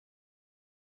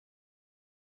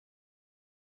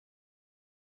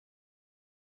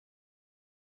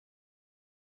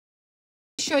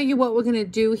show you what we're going to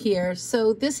do here.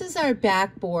 So this is our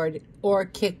backboard or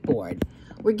kickboard.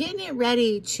 We're getting it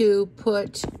ready to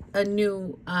put a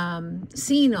new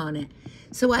scene on it.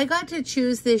 So I got to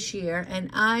choose this year, and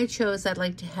I chose I'd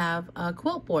like to have a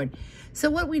quilt board. So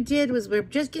what we did was we're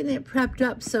just getting it prepped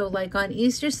up. So like on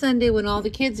Easter Sunday when all the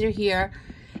kids are here,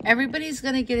 everybody's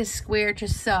going to get a square to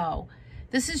sew.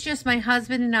 This is just my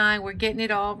husband and I. We're getting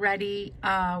it all ready.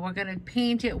 We're going to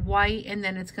paint it white, and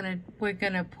then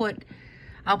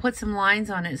I'll put some lines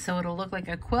on it so it'll look like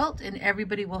a quilt, and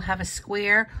everybody will have a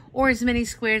square or as many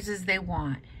squares as they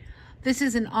want. This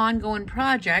is an ongoing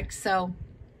project, so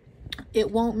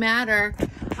it won't matter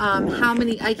how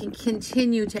many. I can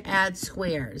continue to add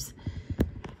squares.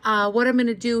 What I'm going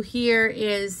to do here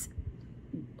is,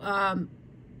 well,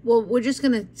 we're just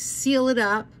going to seal it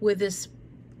up with this.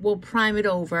 We'll prime it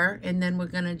over, and then we're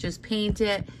going to just paint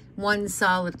it one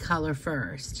solid color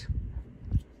first.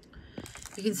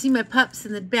 You can see my pups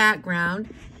in the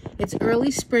background. It's early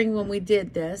spring when we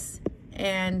did this,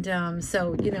 and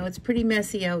so, you know, it's pretty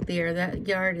messy out there. That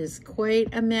yard is quite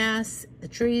a mess. The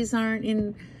trees aren't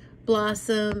in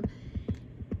blossom.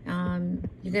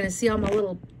 You're going to see all my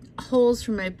little holes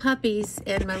from my puppies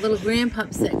and my little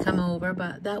grandpups that come over,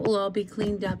 but that will all be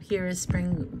cleaned up here as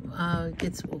spring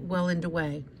gets well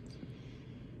underway.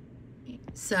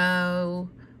 So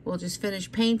we'll just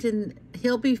finish painting.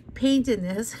 He'll be painting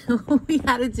this. We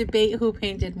had a debate who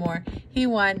painted more. He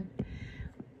won.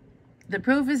 The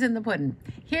proof is in the pudding.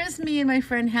 Here's me and my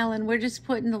friend Helen. We're just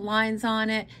putting the lines on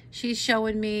it. She's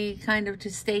showing me kind of to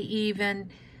stay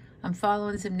even. I'm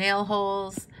following some nail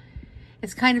holes.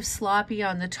 It's kind of sloppy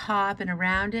on the top and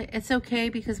around it. It's okay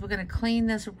because we're going to clean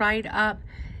this right up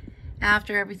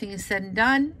after everything is said and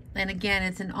done. And again,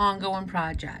 it's an ongoing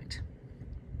project.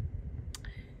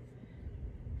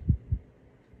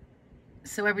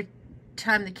 So every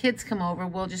time the kids come over,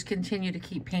 we'll just continue to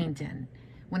keep painting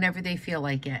whenever they feel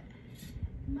like it.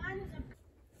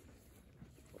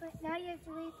 But now you have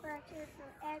to wait for our turn for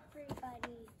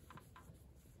everybody.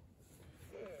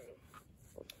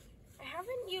 I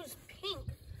haven't used pink.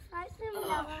 I some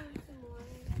yellow and some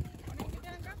orange. When are you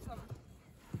gonna grab some?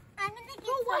 I'm gonna get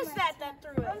Who was that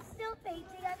threw it? I'm still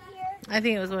painting up here. I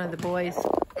think it was one of the boys. I'm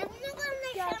gonna go on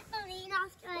the trampoline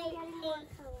after I paint.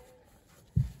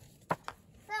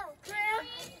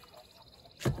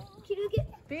 So, can you get...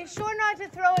 Be sure not to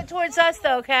throw it towards us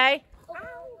though, okay? Ow.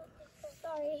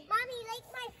 Sorry. Mommy, like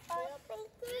my first painting?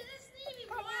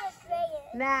 I'm gonna spray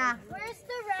it. Nah. Where's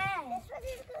the red? This one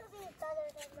is gonna be better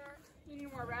than that. You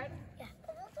need more red? Yeah.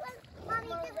 Mommy,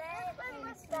 this one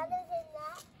was better than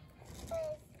that.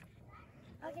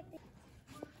 I'll get the...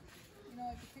 You know,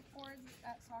 like the kickboards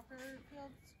at soccer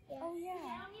fields? Yeah. Oh, yeah.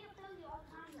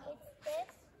 It's this.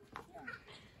 Yeah.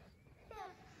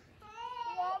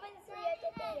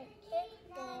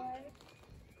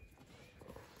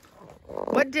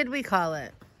 What did we call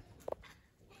it?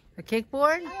 A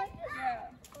kickboard? Yeah.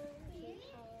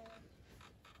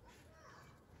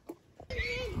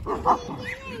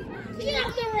 Get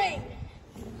out the ring!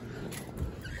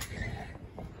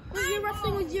 You're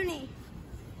wrestling with Junie.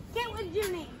 Get with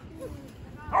Junie.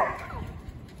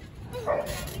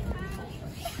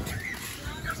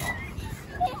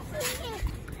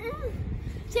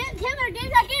 Taylor,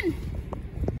 get back in.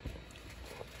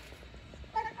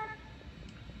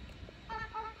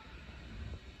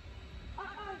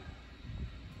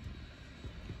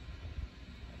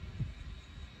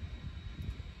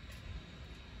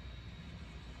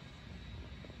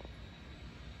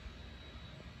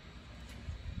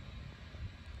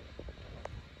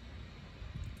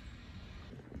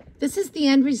 This is the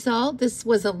end result. This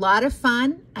was a lot of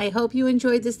fun. I hope you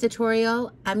enjoyed this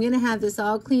tutorial. I'm going to have this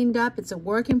all cleaned up. It's a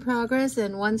work in progress,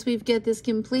 and once we get this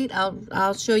complete,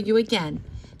 I'll show you again.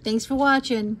 Thanks for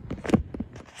watching.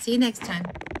 See you next time.